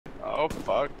Oh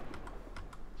fuck.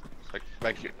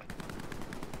 Back here.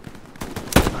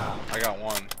 I got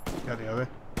one. Got the other?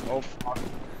 Oh fuck.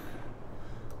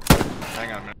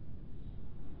 Hang on a minute.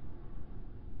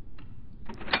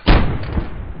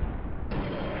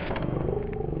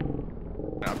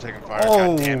 I'm taking fire.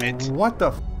 Oh, God damn it. what the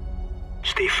f?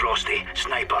 Stay frosty,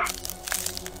 sniper.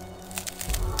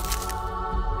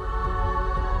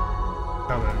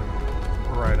 Coming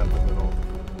right up the middle.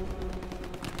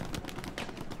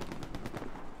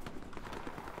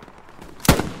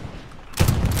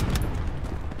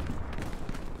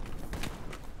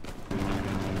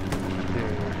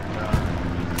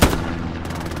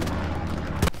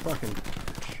 Fucking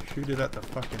shoot it at the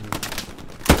fucking...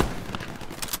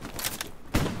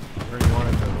 Where you want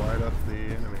it to light up the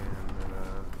enemy and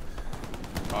then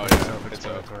Oh yeah,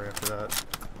 self-explanatory after that.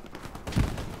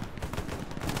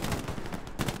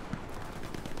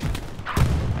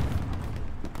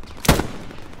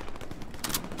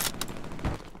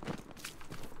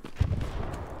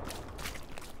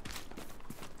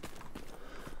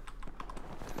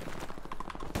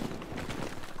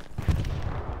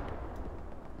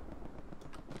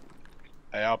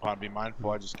 Hey Alpine, be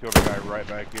mindful, I just killed a guy right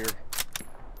back here.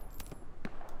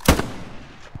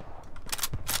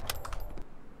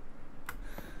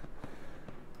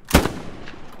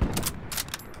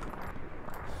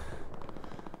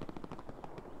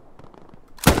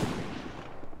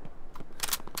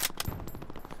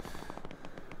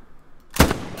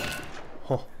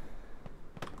 Oh.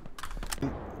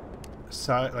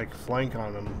 Side, like flank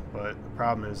on them, but the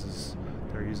problem is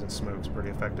they're using smokes pretty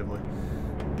effectively.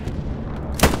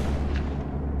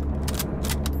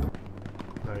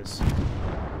 Nice.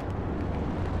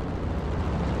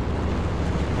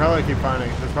 Probably keep finding.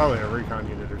 There's probably a recon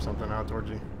unit or something out towards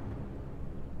you.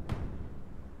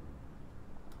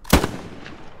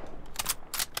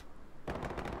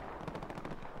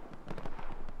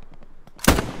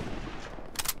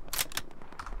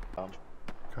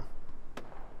 Okay.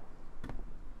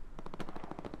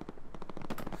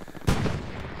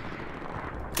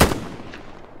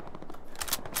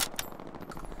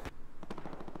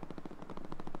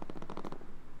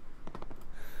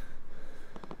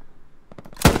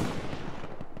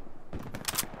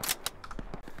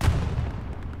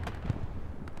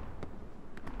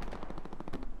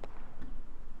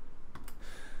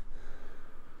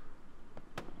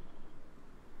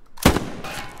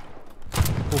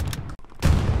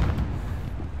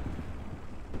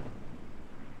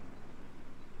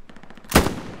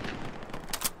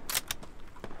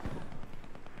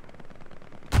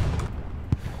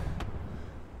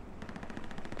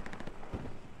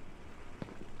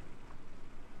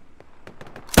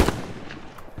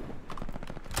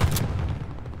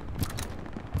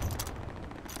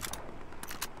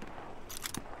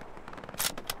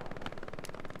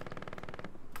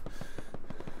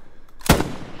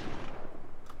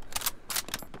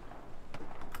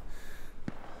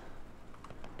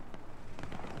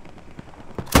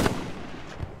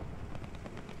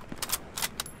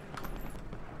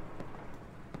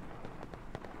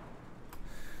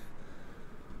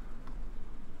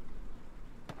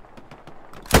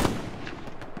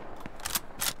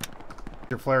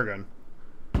 Your flare gun.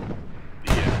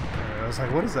 Yeah. I was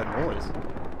like, what is that noise?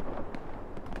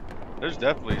 There's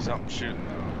definitely something shooting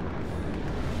though.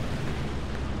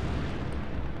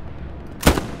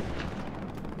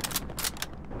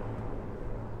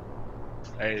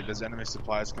 Hey, there's enemy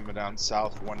supplies coming down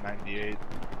south 198.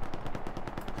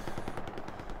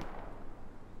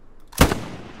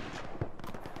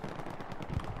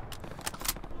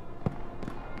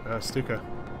 Stuka.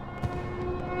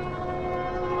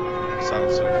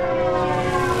 Sounds so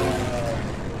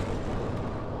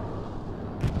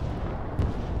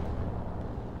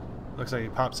Looks like he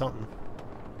popped something.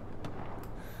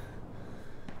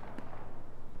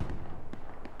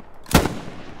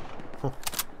 Huh.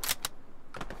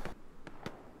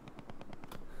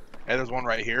 Hey, there's one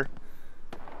right here.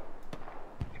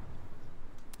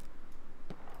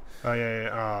 Oh yeah, yeah.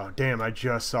 Oh damn! I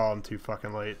just saw him too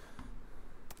fucking late.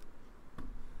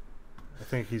 I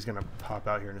think he's gonna pop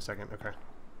out here in a second. Okay,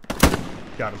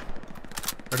 got him.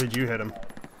 Or did you hit him?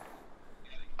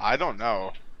 I don't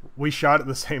know. We shot at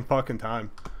the same fucking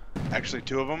time. Actually,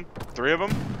 2 of them, 3 of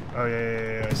them. Oh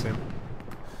yeah, I see him.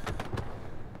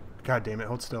 God damn it!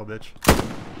 Hold still, bitch.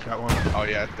 Got one. Oh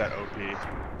yeah, that OP.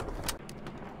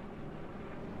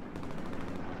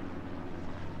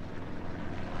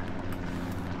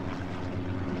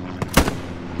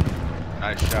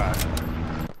 Nice shot.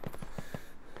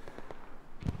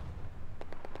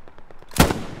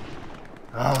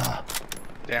 Ah.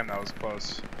 Damn, that was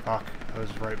close. Fuck. I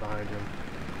was right behind him.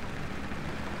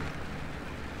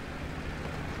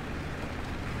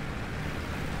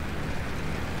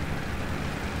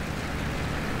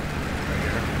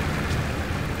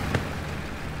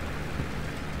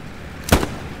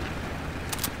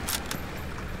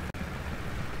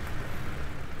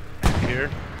 here.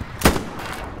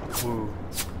 Ooh.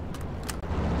 Just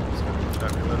gonna try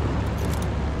to reload.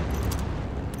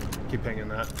 Keep pinging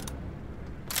that.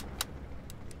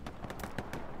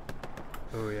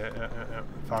 Oh yeah.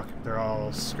 Fuck, they're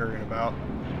all scurrying about.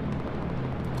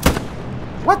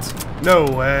 What? No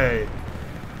way.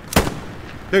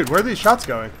 Dude, where are these shots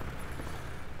going?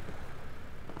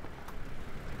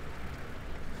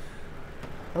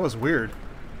 That was weird.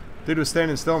 Dude was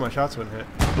standing still and my shots wouldn't hit.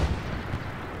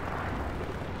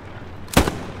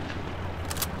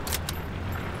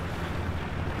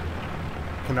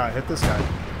 Cannot hit this guy.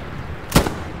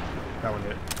 That one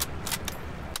hit.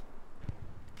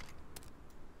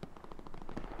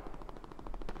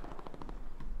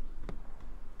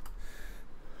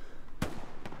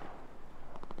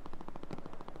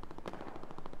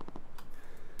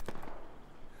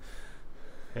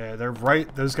 Yeah, they're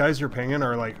right. Those guys you're pinging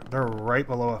are like, they're right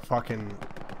below a fucking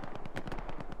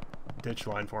ditch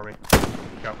line for me.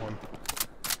 Got one.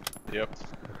 Yep.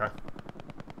 Okay.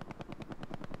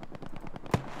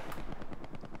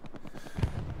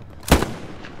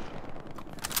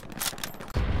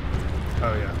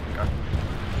 Oh yeah, okay.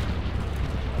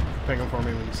 Ping him for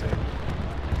me when you see him.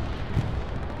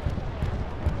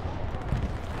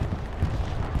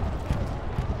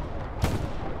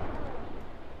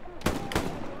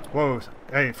 Whoa,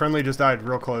 hey, friendly just died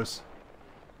real close.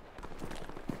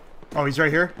 Oh, he's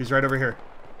right here? He's right over here.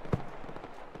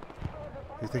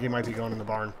 You think he might be going in the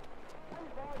barn?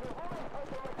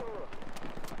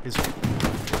 He's...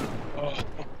 Oh.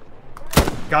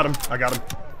 Got him, I got him.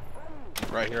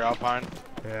 Right here, Alpine.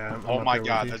 Yeah, I'm Oh up my here with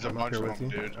god, you. there's a I'm up bunch here of with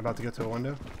them, you. dude. About to get to a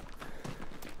window.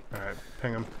 Alright,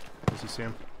 ping him. As you see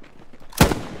him.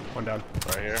 One down.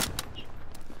 Right here.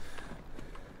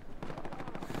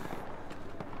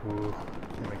 Ooh,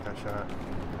 can't make that shot.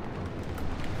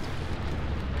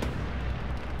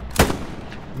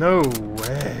 No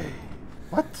way.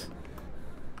 What?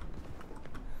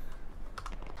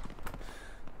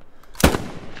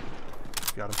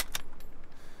 Got him.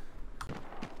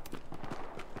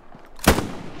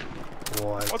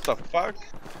 What the fuck?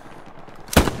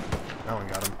 That one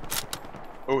got him.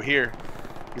 Oh, here.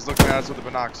 He's looking at us with the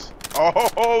binocs.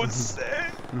 Oh, sick!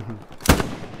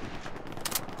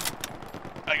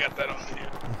 I got that on video.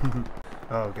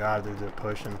 Oh god, they're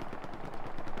pushing.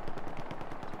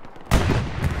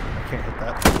 I can't hit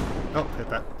that. Oh, hit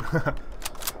that.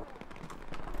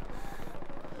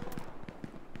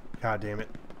 God damn it.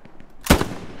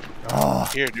 Oh,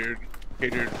 Here, dude. Here,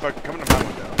 dude. Fuck, come into my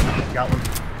window. got one.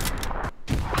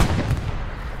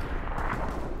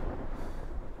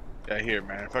 Yeah, here,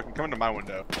 man. Fucking come into my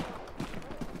window.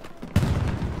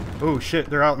 Oh shit,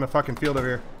 they're out in the fucking field over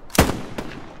here.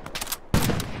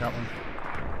 Got one.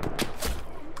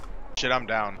 Shit, I'm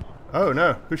down. Oh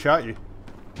no, who shot you?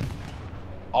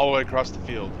 All the way across the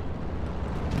field.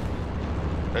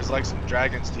 There's like some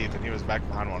dragon's teeth, and he was back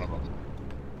behind one of them.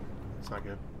 It's not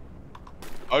good.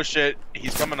 Oh shit,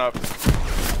 he's coming up.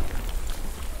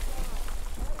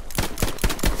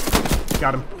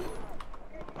 Got him.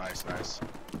 Nice, nice.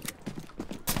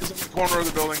 He's in the corner of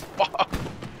the building. Fuck.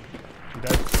 I'm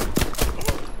dead.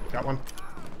 Got one.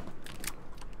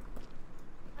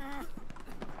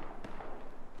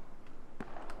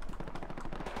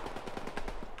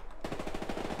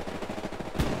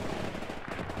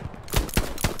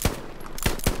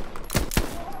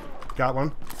 Got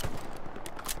one.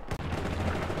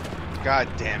 God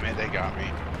damn it, they got me.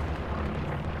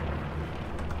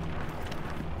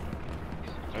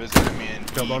 It was enemy in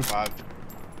Killed one. E5.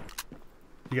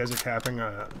 You guys are capping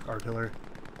artillery.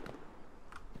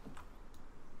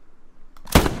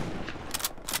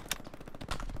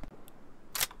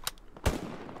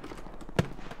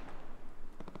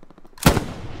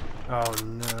 Oh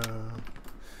no.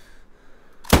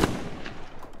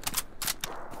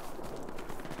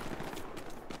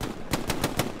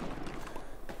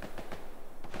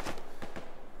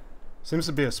 Seems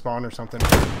to be a spawn or something.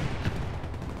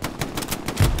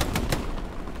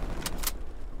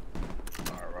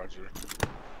 Alright, Roger.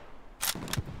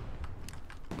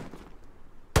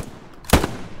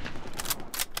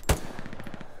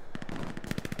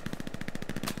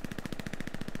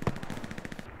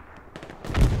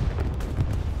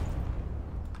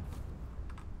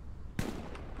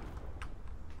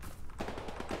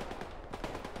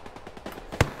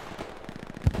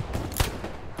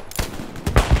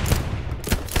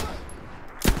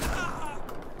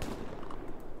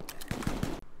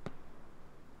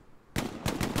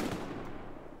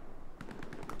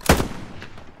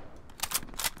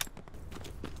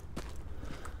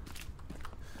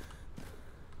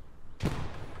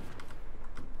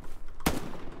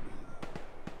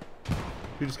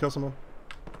 You just kill someone?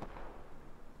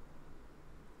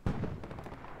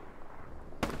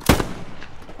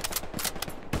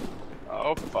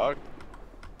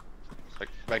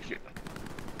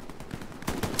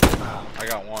 I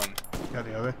got one. Got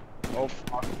the other. Oh,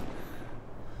 fuck.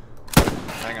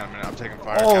 Hang on a minute, I'm taking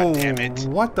fire. Oh, God damn it.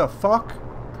 what the fuck?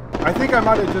 I think I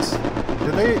might have just...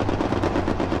 Did they...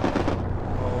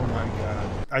 Oh my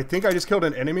god. I think I just killed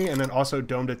an enemy and then also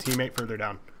domed a teammate further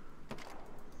down.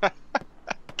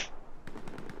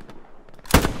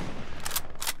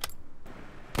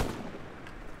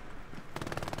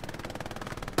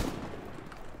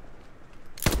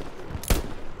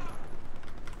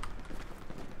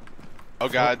 Oh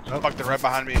god, Oh. fuck, they're right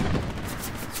behind me.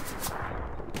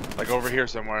 Like over here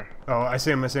somewhere. Oh, I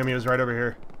see him. I see him. He was right over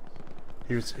here.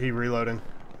 He reloading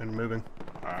and moving.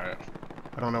 Alright.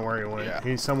 I don't know where he went. Yeah.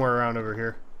 He's somewhere around over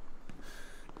here.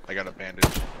 I got a bandage.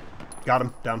 Got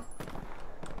him. Down.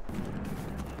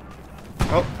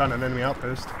 Oh, found an enemy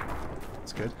outpost.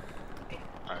 That's good.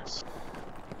 Nice.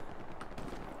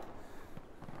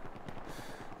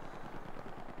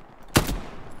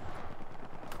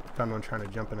 Found one trying to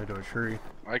jump into a tree.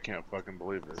 I can't fucking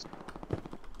believe this.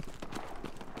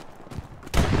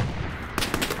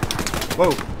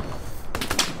 Whoa!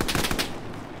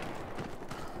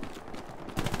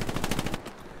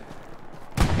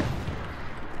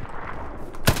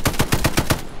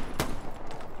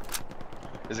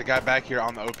 There's a guy back here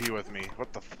on the OP with me.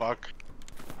 What the fuck?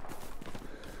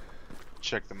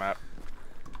 Check the map.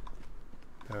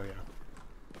 Oh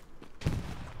yeah.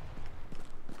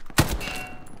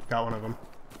 Got one of them.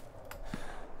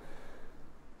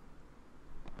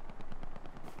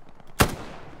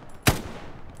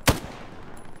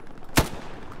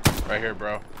 Right here,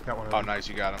 bro. Got one of Oh, them. nice,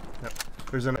 you got him. Yep.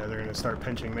 There's another. They're gonna start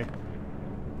pinching me.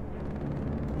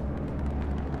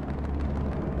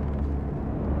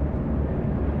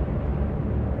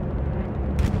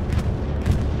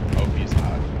 OP's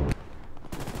hot.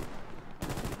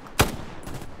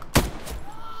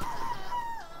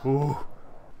 Ooh.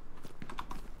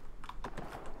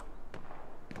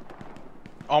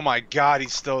 Oh my god,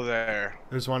 he's still there.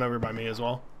 There's one over by me as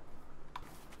well.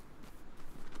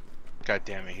 God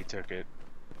damn it, he took it.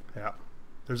 Yeah.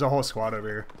 There's a whole squad over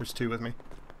here. There's two with me.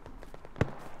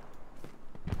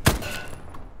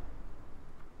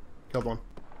 Killed one.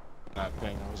 Not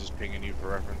ping, I was just pinging you for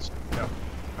reference. Yeah.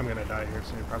 I'm gonna die here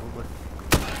soon, probably.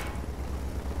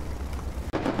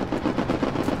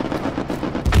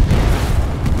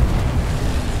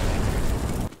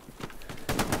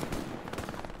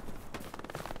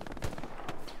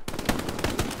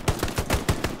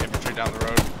 Infantry down the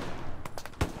road.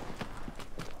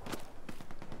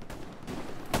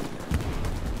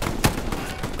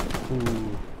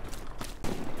 Ooh.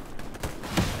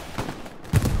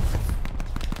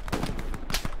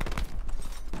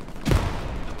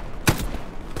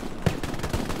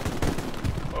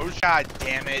 Oh, god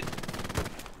damn it.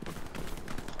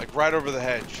 Like right over the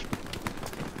hedge.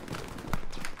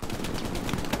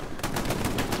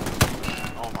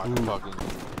 Oh my Ooh. fucking.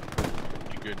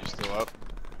 You good? You still up?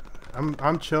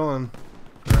 I'm chilling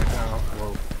right now.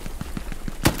 Whoa.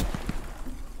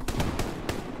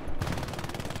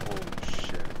 Holy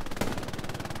shit.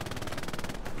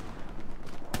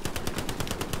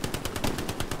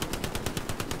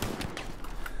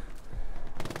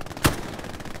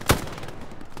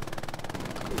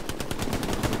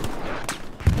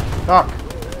 Fuck!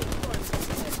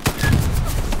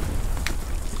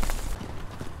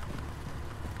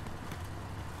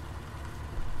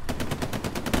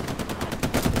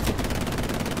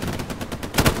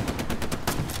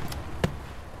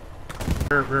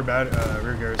 Rear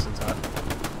garrison's hot.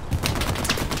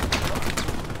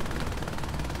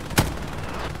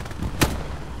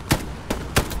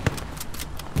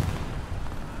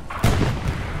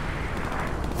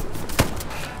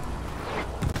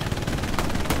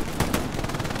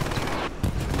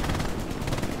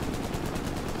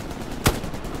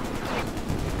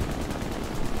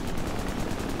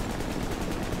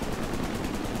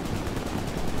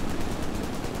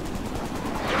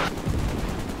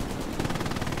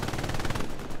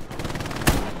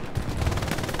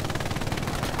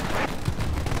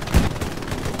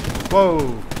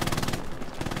 Whoa!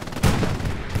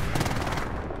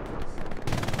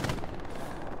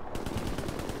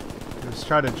 Just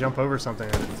tried to jump over something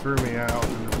and it threw me out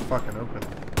into the fucking open.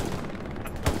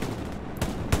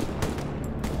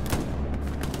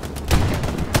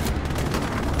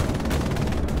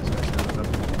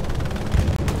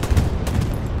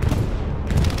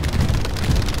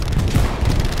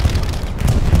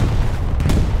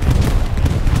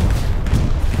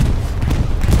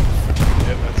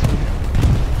 Yeah, that's okay.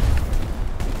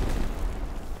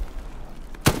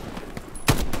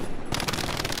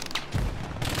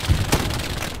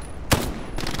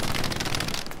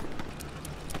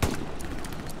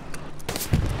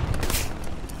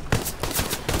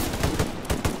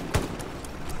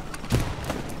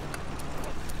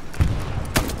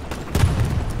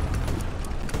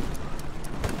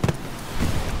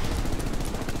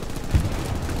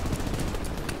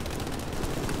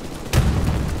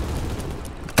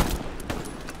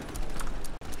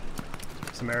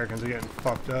 Us Americans are getting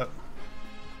fucked up.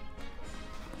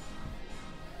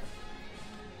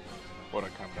 What a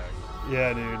comeback.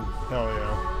 Yeah, dude. Hell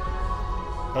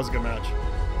yeah. That was a good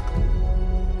match.